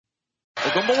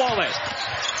Ogunbowale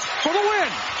for the win.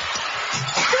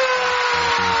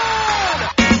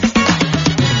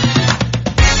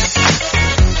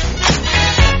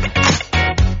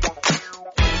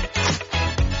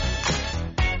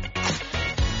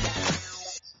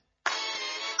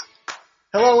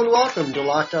 Hello and welcome to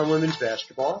Locked On Women's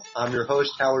Basketball. I'm your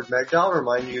host, Howard Megdal.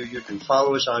 Remind you can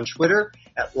follow us on Twitter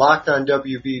at Locked On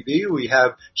WBB. We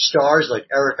have stars like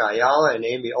Erica Ayala and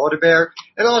Amy Audebert,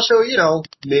 and also,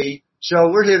 me.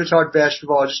 So we're here to talk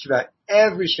basketball just about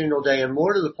every single day, and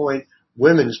more to the point,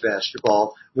 women's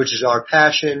basketball, which is our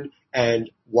passion and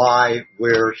why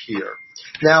we're here.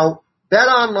 Now,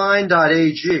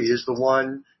 BetOnline.ag is the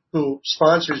one who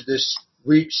sponsors this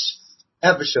week's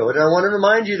episode. And I want to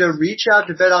remind you to reach out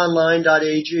to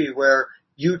betonline.ag, where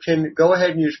you can go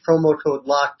ahead and use promo code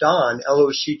LOCKEDON,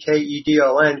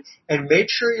 LOCKEDON, and make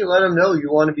sure you let them know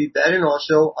you want to be betting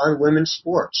also on women's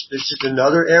sports. This is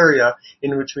another area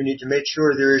in which we need to make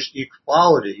sure there is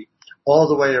equality all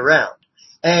the way around.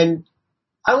 And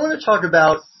I want to talk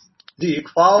about the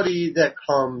equality that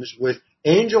comes with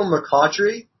Angel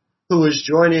McCoughtry, who is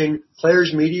joining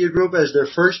Players Media Group as their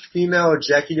first female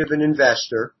executive and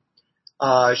investor.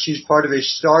 She's part of a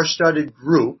star-studded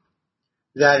group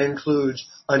that includes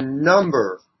a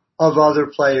number of other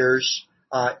players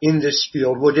in this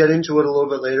field. We'll get into it a little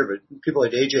bit later, but people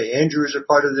like AJ Andrews are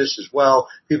part of this as well,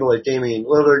 people like Damian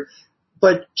Lillard.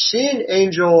 But seeing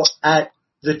Angel at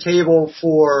the table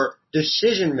for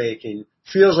decision-making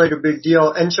feels like a big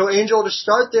deal. And so, Angel, to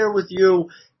start there with you,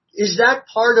 is that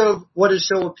part of what is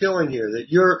so appealing here, that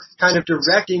you're kind of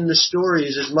directing the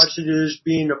stories as much as it is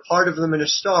being a part of them and a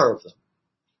star of them?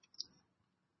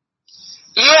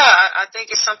 Yeah, I think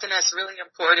it's something that's really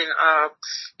important.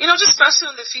 Just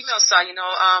especially on the female side,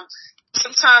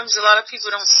 sometimes a lot of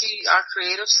people don't see our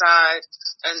creative side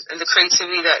and the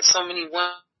creativity that so many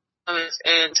women,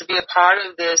 and to be a part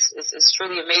of this is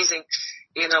truly amazing.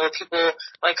 With people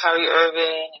like Kyrie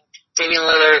Irving, Damian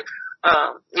Lillard,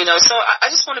 so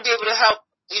I just want to be able to help,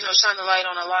 shine the light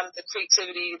on a lot of the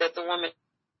creativity that the women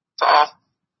offer.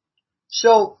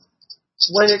 So,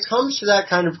 when it comes to that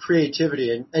kind of creativity,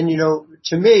 and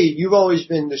to me, you've always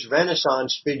been this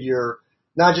renaissance figure,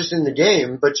 not just in the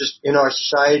game, but just in our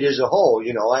society as a whole,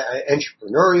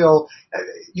 entrepreneurial,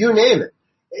 you name it.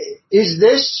 Is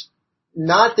this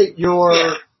not that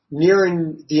you're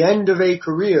nearing the end of a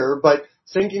career, but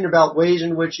thinking about ways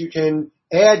in which you can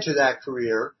add to that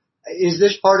career? Is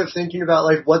this part of thinking about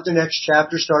like what the next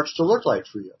chapter starts to look like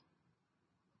for you?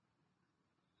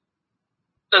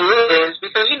 It is,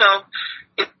 because,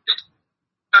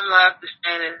 I'm left to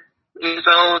stand years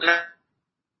old, and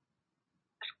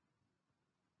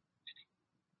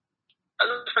I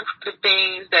look for the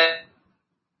things that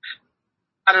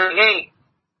out of the game,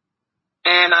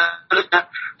 and I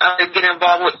get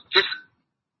involved with just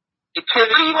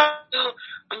activity. What do you want to do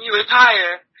when you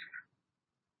retire?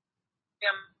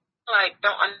 I'm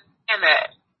don't understand that.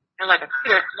 And like a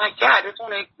critter, I just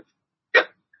want to.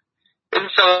 And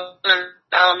so,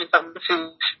 elements of to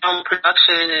film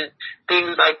production and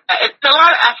things like that. It's a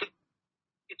lot of acting.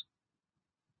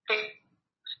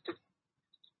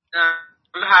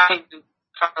 I'm happy to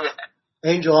follow that.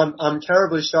 Angel, I'm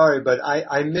terribly sorry, but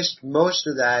I missed most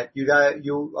of that. You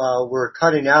were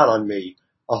cutting out on me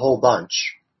a whole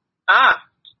bunch.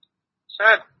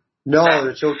 Sure. No,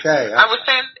 it's okay. I was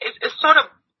saying it's sort of,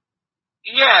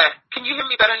 Can you hear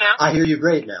me better now? I hear you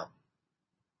great now.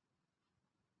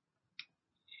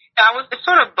 It's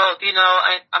sort of both,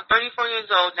 I'm 34 years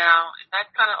old now, and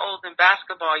that's kind of old in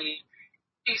basketball. You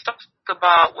talk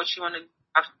about what you want to do.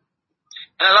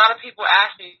 And a lot of people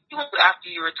ask me, what do after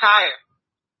you retire?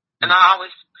 And I always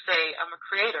say, I'm a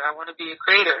creator. I want to be a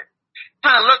creator.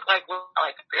 Kind of look like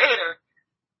a creator.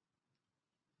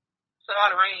 So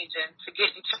out of range, and to get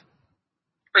into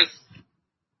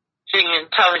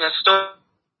and telling a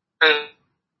story.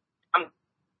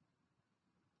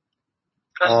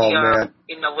 Man.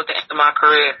 With the end of my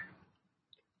career.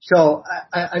 So,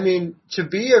 I mean, to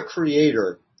be a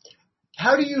creator,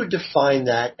 how do you define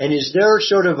that? And is there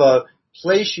sort of a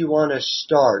place you want to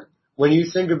start when you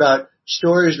think about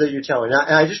stories that you're telling? Now,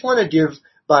 and I just want to give,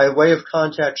 by way of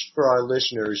context for our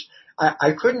listeners,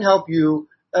 I couldn't help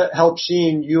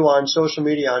seeing you on social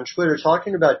media, on Twitter,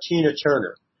 talking about Tina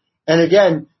Turner. And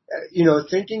again,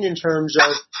 thinking in terms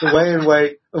of the way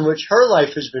in which her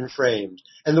life has been framed,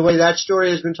 and the way that story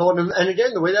has been told, and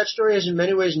again, the way that story has in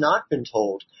many ways not been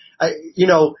told.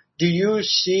 Do you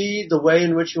see the way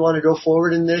in which you want to go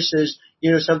forward in this as,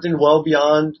 something well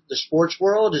beyond the sports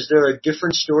world? Is there a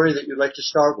different story that you'd like to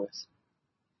start with?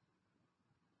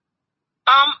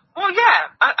 Well, yeah,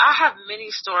 I have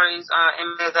many stories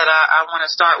in there that I want to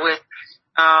start with.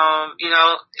 You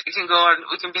know, we can go and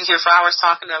we can be here for hours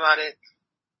talking about it.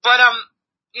 But,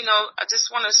 you know, I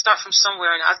just want to start from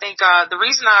somewhere. And I think, the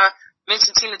reason I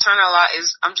mention Tina Turner a lot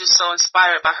is I'm just so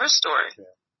inspired by her story. Yeah.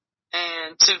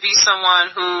 And to be someone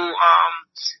who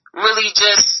really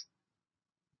just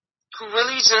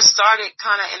started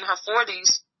kind of in her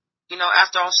 40s, you know,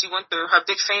 after all she went through. Her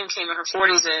big fame came in her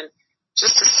 40s, and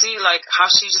just to see like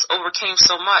how she just overcame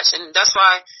so much. And that's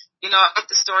why, you know, I like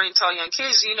the story and tell young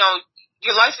kids, you know,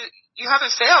 your life, you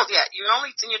haven't failed yet. You're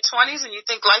only in your 20s and you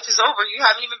think life is over. You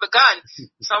haven't even begun.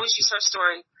 So I always use her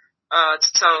story to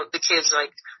tell the kids,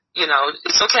 like, you know,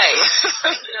 it's okay.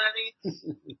 You know what I mean?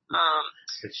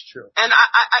 It's true. And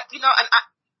I you know, and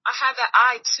I had that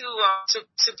eye too,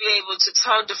 to be able to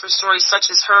tell different stories such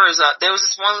as hers. There was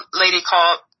this one lady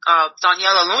called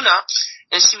Daniela Luna,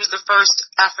 and she was the first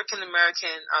African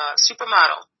American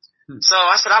supermodel. So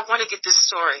I said, I want to get this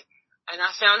story, and I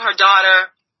found her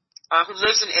daughter, who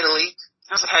lives in Italy.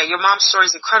 I was like, hey, your mom's story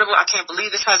is incredible. I can't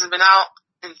believe this hasn't been out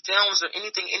in films or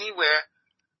anything anywhere.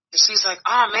 And she's like,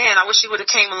 oh man, I wish you would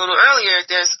have came a little earlier.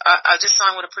 I just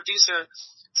signed with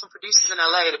some producers in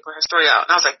LA to put her story out.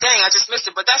 And I was like, dang, I just missed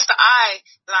it. But that's the eye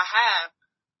that I have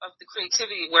of the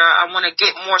creativity, where I want to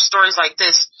get more stories like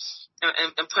this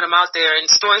and put them out there, and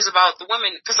stories about the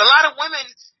women. Because a lot of women,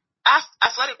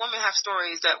 athletic women, have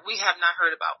stories that we have not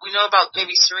heard about. We know about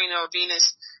maybe Serena or Venus,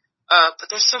 but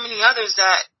there's so many others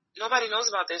that nobody knows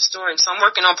about their story. So I'm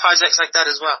working on projects like that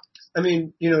as well. I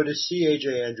mean, you know, to see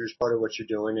AJ Andrews part of what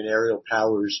you're doing, and Aerial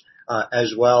Powers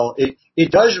as well,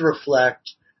 it does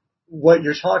reflect what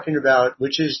you're talking about,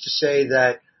 which is to say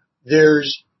that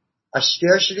there's a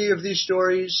scarcity of these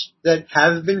stories that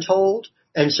have been told.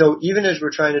 And so even as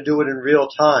we're trying to do it in real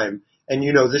time, and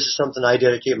you know, this is something I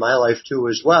dedicate my life to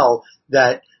as well,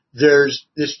 that there's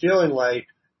this feeling like,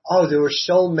 oh, there were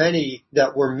so many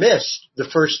that were missed the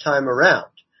first time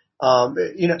around.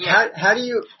 You know, Yeah. how do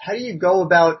you go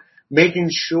about making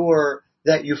sure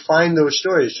that you find those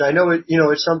stories? So I know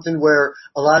it's something where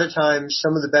a lot of times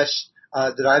some of the best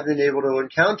that I've been able to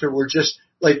encounter were just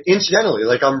like incidentally,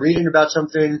 like I'm reading about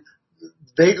something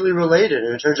vaguely related,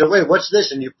 and it turns out, wait, what's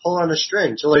this? And you pull on a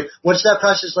string. So like, what's that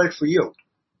process like for you?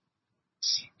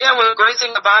 Yeah, well, the great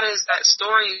thing about it is that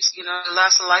stories, you know,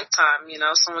 last a lifetime, you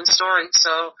know, someone's story.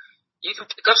 So you can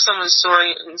pick up someone's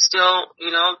story and still,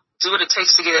 you know, do what it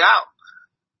takes to get it out.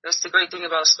 That's the great thing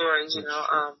about stories, you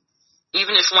know.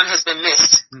 Even if one has been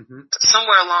missed,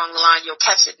 somewhere along the line you'll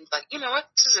catch it and be like, you know what,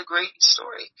 this is a great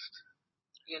story.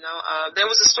 You know,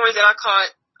 there was a story that I caught,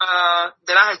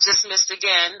 that I had just missed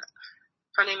again.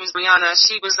 Her name is Brianna.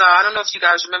 She was, I don't know if you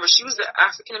guys remember, she was the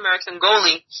African American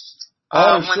goalie.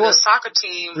 When Sure. the soccer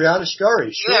team. Brianna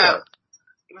Scurry, sure. Yeah.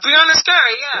 Brianna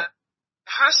Scurry, yeah.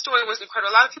 Her story was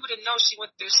incredible. A lot of people didn't know she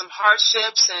went through some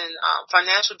hardships and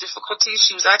financial difficulties.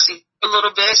 She was actually a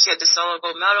little bit. She had the solo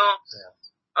gold medal.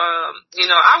 Yeah. You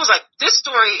know, I was like, this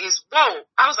story is, whoa.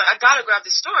 I was like, I gotta grab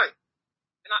this story.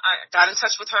 And I got in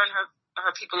touch with her and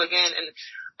her people again. And,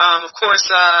 of course,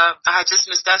 I had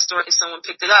just missed that story and someone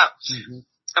picked it up.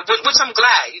 Which I'm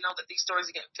glad, you know, that these stories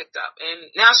are getting picked up.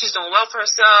 And now she's doing well for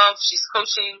herself. She's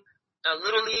coaching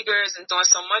little leaguers and doing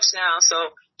so much now.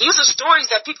 So these are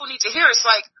stories that people need to hear. It's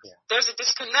like there's a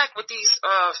disconnect with these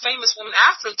famous women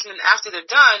athletes, and after they're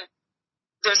done,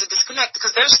 there's a disconnect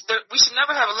because we should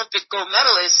never have Olympic gold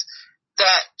medalists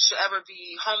that should ever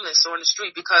be homeless or on the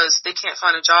street because they can't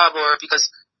find a job, or because,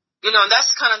 you know, and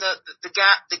that's kind of the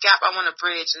gap I want to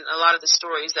bridge in a lot of the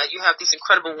stories, that you have these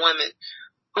incredible women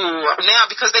who are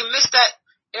now, because they missed that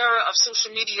era of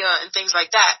social media and things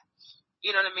like that.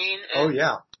 You know what I mean? And,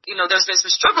 you know, there's been some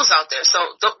struggles out there. So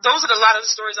those are a lot of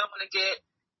the stories I want to get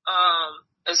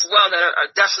as well that are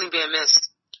definitely being missed.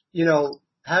 You know,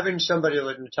 having somebody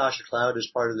like Natasha Cloud as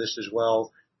part of this as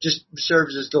well just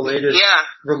serves as the latest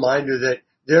reminder that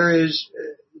there is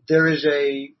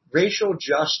a racial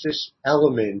justice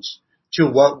element to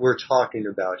what we're talking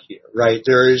about here, right?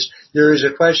 There is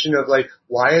a question of like,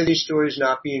 why are these stories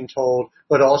not being told,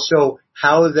 but also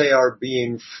how they are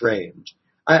being framed.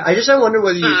 I wonder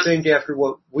whether you think after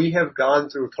what we have gone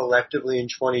through collectively in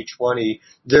 2020,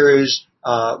 there is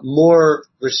more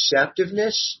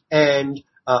receptiveness and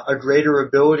a greater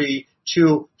ability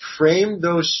to frame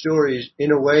those stories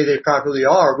in a way they properly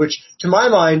are, which to my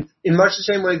mind, in much the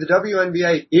same way the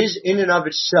WNBA is in and of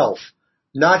itself,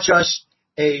 not just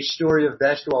a story of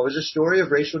basketball. It was a story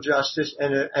of racial justice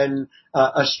and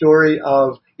a story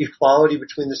of equality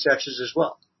between the sexes as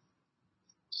well.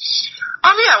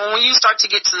 Yeah, when you start to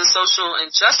get to the social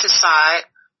injustice side,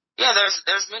 yeah,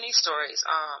 there's many stories.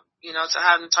 You know, to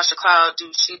have Natasha Cloud do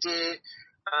what she did,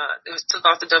 took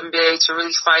off the WNBA to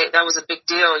really fight, that was a big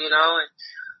deal, you know, and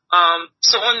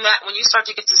So on that, when you start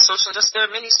to get to social justice, there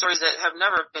are many stories that have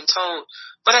never been told,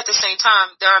 but at the same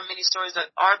time, there are many stories that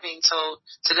are being told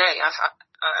today.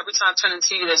 Every time I turn on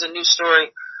TV, there's a new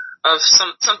story of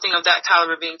something of that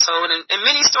caliber being told, and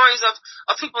many stories of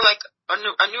people like a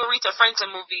new Aretha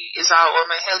Franklin movie is out, or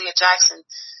Mahalia Jackson.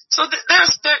 So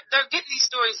they're getting these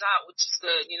stories out, which is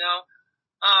good, you know.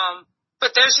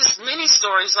 But there's just many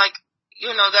stories like, you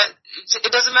know, that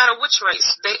it doesn't matter which race.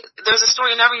 There's a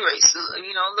story in every race.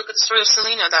 You know, look at the story of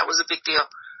Selena. That was a big deal.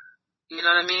 You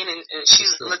know what I mean? And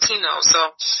she's Latino. So,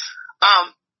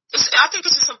 I think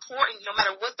it's just important, no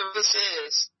matter what the race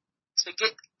is, to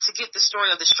get the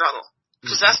story of the struggle.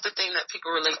 Because that's the thing that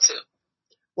people relate to.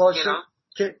 Well,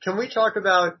 can we talk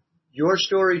about your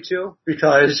story too?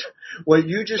 Because what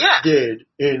you just did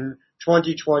in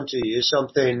 2020 is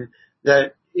something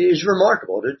that is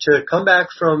remarkable. To come back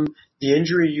from the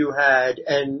injury you had,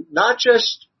 and not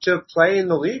just to play in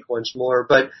the league once more,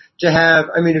 but to have,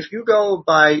 I mean, if you go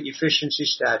by efficiency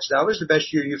stats, that was the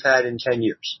best year you've had in 10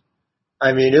 years.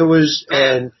 I mean, it was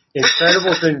an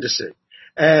incredible thing to see.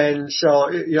 And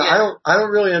so, you know, I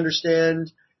don't really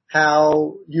understand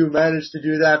how you managed to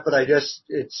do that, but I guess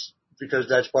it's because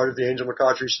that's part of the Angel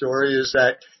McCoughtry story, is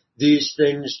that these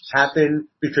things happen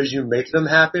because you make them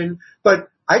happen. But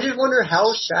I just wonder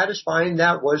how satisfying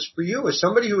that was for you as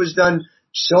somebody who has done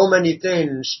so many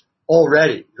things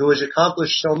already, who has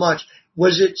accomplished so much.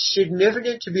 Was it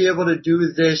significant to be able to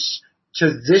do this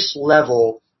to this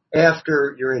level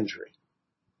after your injury?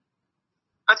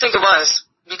 I think it was,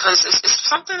 because it's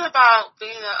something about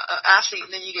being an athlete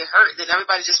and then you get hurt, then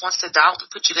everybody just wants to doubt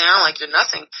and put you down like you're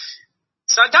nothing.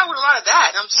 So I dealt with a lot of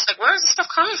that, and I'm just like, where is this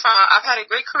stuff coming from? I've had a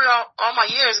great career all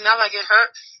my years, and now that I get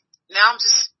hurt, now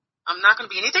I'm not going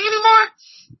to be anything anymore.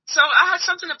 So I had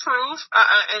something to prove,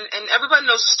 and everybody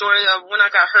knows the story of when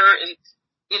I got hurt, and,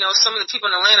 you know, some of the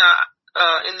people in Atlanta,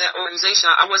 in that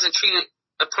organization, I wasn't treated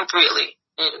appropriately,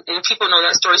 and people know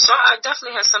that story. So I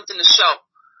definitely had something to show.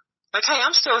 Like, hey,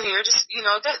 I'm still here. Just, you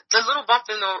know, that the little bump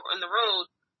in the road,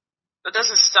 that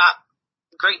doesn't stop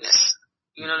greatness.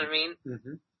 You know what I mean?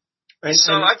 Mm-hmm.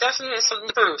 So I definitely had something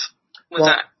to prove with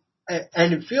that.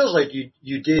 And it feels like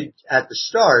you did at the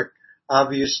start.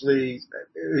 Obviously,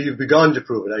 you've begun to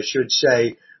prove it, I should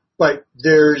say. But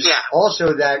there's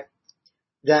also that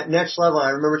next level.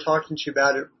 I remember talking to you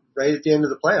about it right at the end of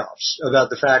the playoffs, about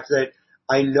the fact that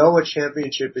I know a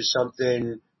championship is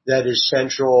something that is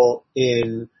central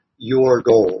in your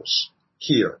goals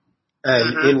here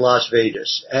and in Las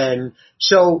Vegas. And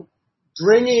so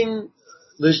bringing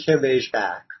Liz Cambage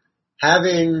back,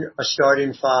 having a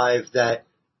starting five that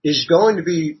is going to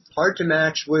be hard to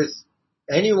match with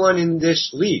anyone in this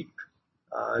league.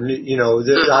 You know,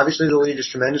 obviously the league is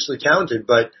tremendously talented,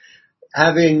 but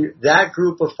having that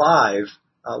group of five,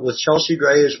 with Chelsea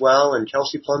Gray as well, and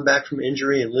Kelsey Plum back from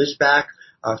injury, and Liz back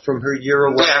from her year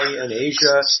away, and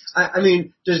Asia. I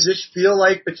mean, does this feel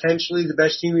like potentially the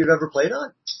best team you've ever played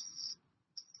on?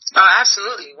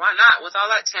 Absolutely. Why not? With all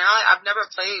that talent, I've never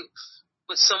played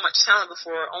with so much talent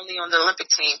before, only on the Olympic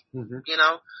team, you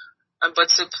know. But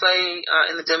to play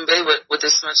in the Dembe with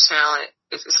this much talent,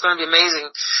 it's going to be amazing.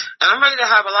 And I'm ready to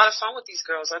have a lot of fun with these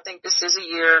girls. I think this is a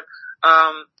year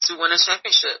to win a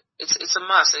championship. It's a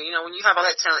must. And, you know, when you have all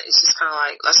that talent, it's just kind of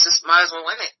like, might as well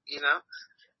win it, you know.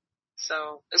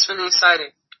 So it's really exciting.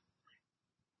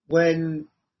 When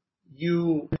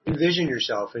you envision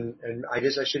yourself, and I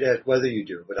guess I should ask whether you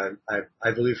do, but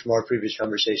I believe from our previous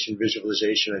conversation,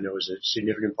 visualization I know is a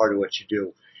significant part of what you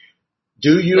do.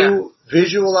 Do you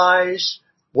visualize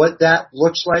what that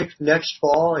looks like next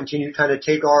fall? And can you kind of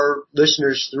take our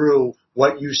listeners through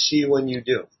what you see when you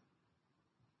do?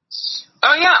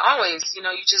 Oh yeah, always. You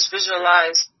know, you just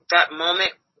visualize that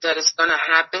moment that is going to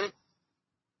happen.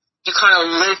 You kind of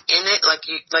live in it, like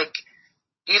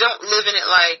you don't live in it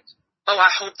like, oh, I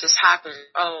hope this happened.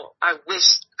 Oh, I wish,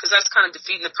 because that's kind of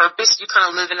defeating the purpose. You kind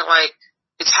of live in it like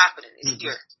it's happening. It's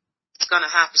here. It's going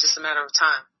to happen. It's just a matter of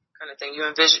time, kind of thing. You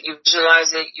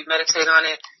visualize it. You meditate on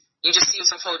it. You just see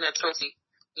yourself holding that trophy.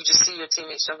 You just see your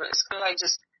teammates jumping. It's kind of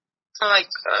like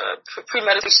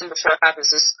premeditation before it happens.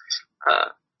 It's,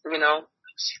 you know.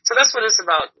 So that's what it's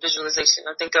about, visualization.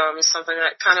 I think it's something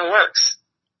that kind of works.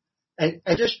 And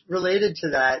just related to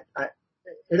that,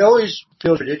 it always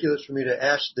feels ridiculous for me to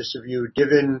ask this of you,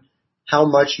 given how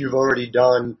much you've already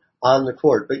done on the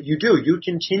court. But you do. You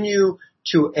continue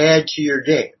to add to your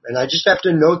game. And I just have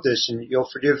to note this, and you'll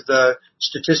forgive the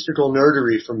statistical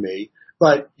nerdery from me,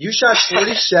 but you shot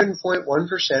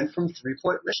 47.1% from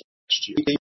three-point range last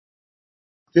year.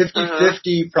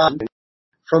 50-50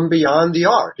 from beyond the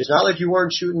arc. It's not like you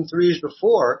weren't shooting threes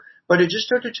before, but it just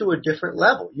took it to a different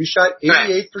level. You shot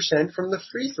 88% from the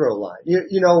free throw line.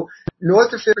 You know,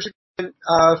 north of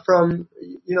 50% from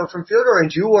field goal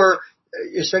range. You were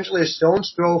essentially a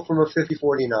stone's throw from a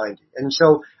 50-40-90. And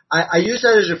so I use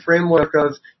that as a framework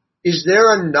of, is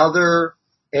there another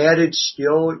added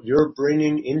skill you're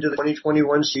bringing into the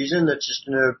 2021 season that's just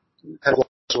going to kind of walk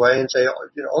away and say,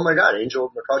 oh my God, Angel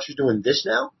McCoughtry's doing this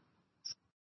now?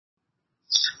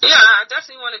 Yeah, I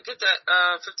definitely want to get that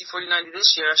 50-40-90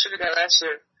 this year. I should have got last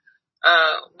year.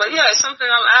 But yeah, it's something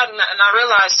I'm adding, and I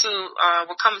realized too,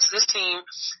 when coming to this team,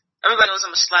 everybody knows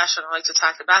I'm a slasher and I like to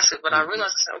attack the basket, but I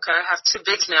realized, okay, I have two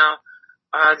bigs now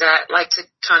that like to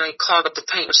kind of clog up the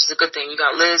paint, which is a good thing. You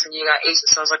got Liz and you got Asia,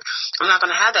 so I was like, I'm not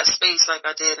going to have that space like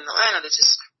I did in Atlanta to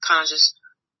just kind of just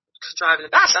driving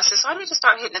the basket. I said, so I need to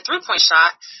start hitting the three-point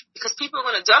shot because people are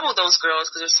going to double those girls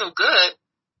because they're so good.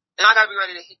 And I gotta be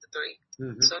ready to hit the three.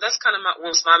 Mm-hmm. So that's kind of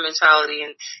was my mentality.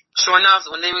 And sure enough,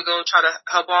 when they would go try to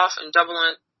help off and double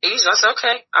on Asia, I said,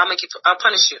 okay, I'll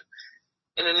punish you.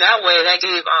 And in that way, that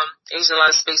gave Asia a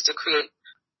lot of space to create.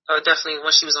 Definitely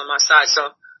when she was on my side.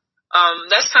 So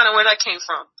that's kind of where that came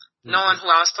from, knowing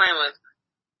who I was playing with.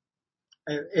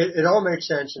 It all makes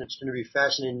sense, and it's going to be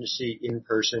fascinating to see in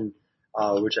person,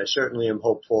 which I certainly am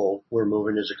hopeful we're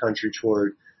moving as a country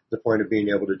toward the point of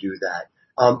being able to do that.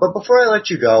 But before I let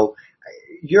you go,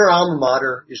 your alma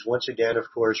mater is once again, of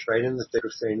course, right in the thick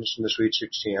of things in the Sweet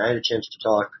 16. I had a chance to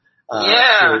talk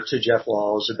to Jeff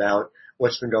Walz about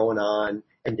what's been going on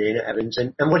and Dana Evans.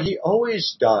 And what he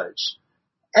always does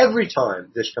every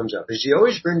time this comes up is he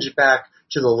always brings it back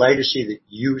to the legacy that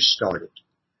you started.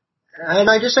 And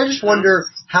I just wonder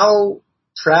how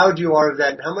proud you are of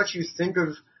that and how much you think of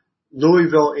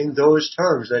Louisville in those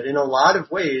terms, that in a lot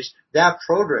of ways that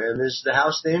program is the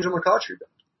house that Angel McCoughtry built.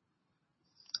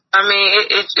 I mean,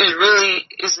 it really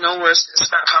is no words to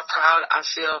describe how proud I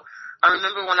feel. I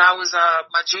remember when I was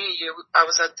my junior year, I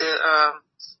was at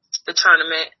the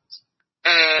tournament,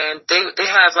 and they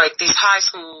have like these high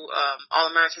school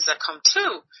All-Americans that come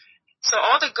too. So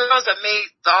all the girls that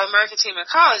made the All-American team in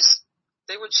college,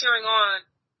 they were cheering on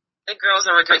the girls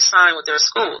that were a great sign with their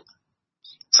school.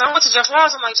 So I went to Jeff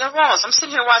Walz. I'm like, Jeff Walz, I'm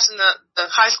sitting here watching the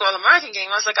high school All-American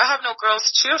game. I was like, I have no girls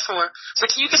to cheer for. So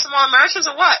can you get some All-Americans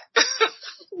or what?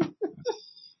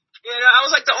 I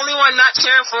was like the only one not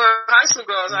cheering for high school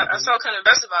girls. I felt kind of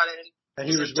embarrassed about it. And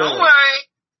he was don't worry.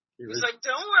 He was like,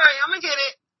 don't worry, I'm going to get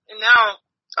it. And now,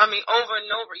 I mean, over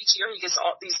and over each year he gets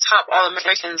all these top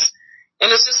All-Americans. And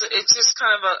it's just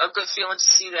kind of a good feeling to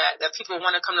see that people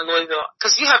want to come to Louisville.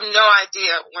 Because you have no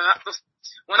idea. When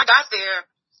I got there,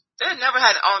 they had never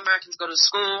had All-Americans go to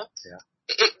school. Yeah.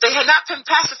 They had not been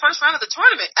past the first round of the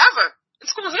tournament ever in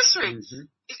school history. Mm-hmm.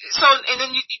 So, and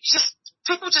then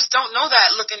people just don't know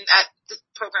that looking at the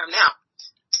program now.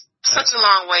 Such a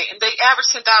long way. And they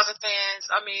average 10,000 fans.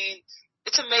 I mean,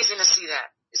 it's amazing to see that.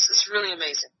 It's really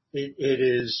amazing. It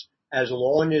is, as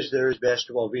long as there is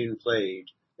basketball being played,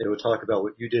 they will talk about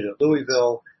what you did at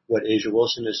Louisville, what A'ja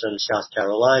Wilson has done in South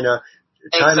Carolina.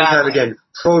 Time and time again,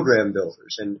 program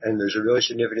builders, and there's a really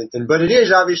significant thing. But it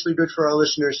is obviously good for our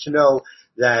listeners to know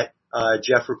that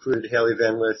Jeff recruited Hailey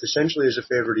Van Lith essentially as a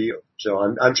favor to you. So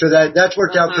I'm sure that's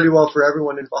worked out pretty well for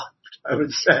everyone involved, I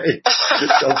would say,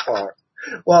 so far.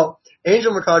 Well,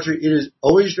 Angel McCoughtry, it is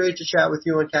always great to chat with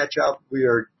you and catch up. We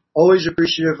are always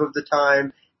appreciative of the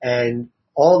time, and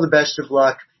all the best of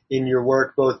luck in your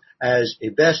work, both as a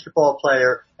basketball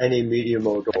player and a media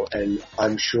mogul, and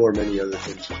I'm sure many other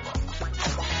things as well.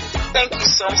 Thank you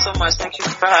so much. Thank you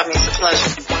for having me. It's a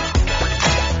pleasure.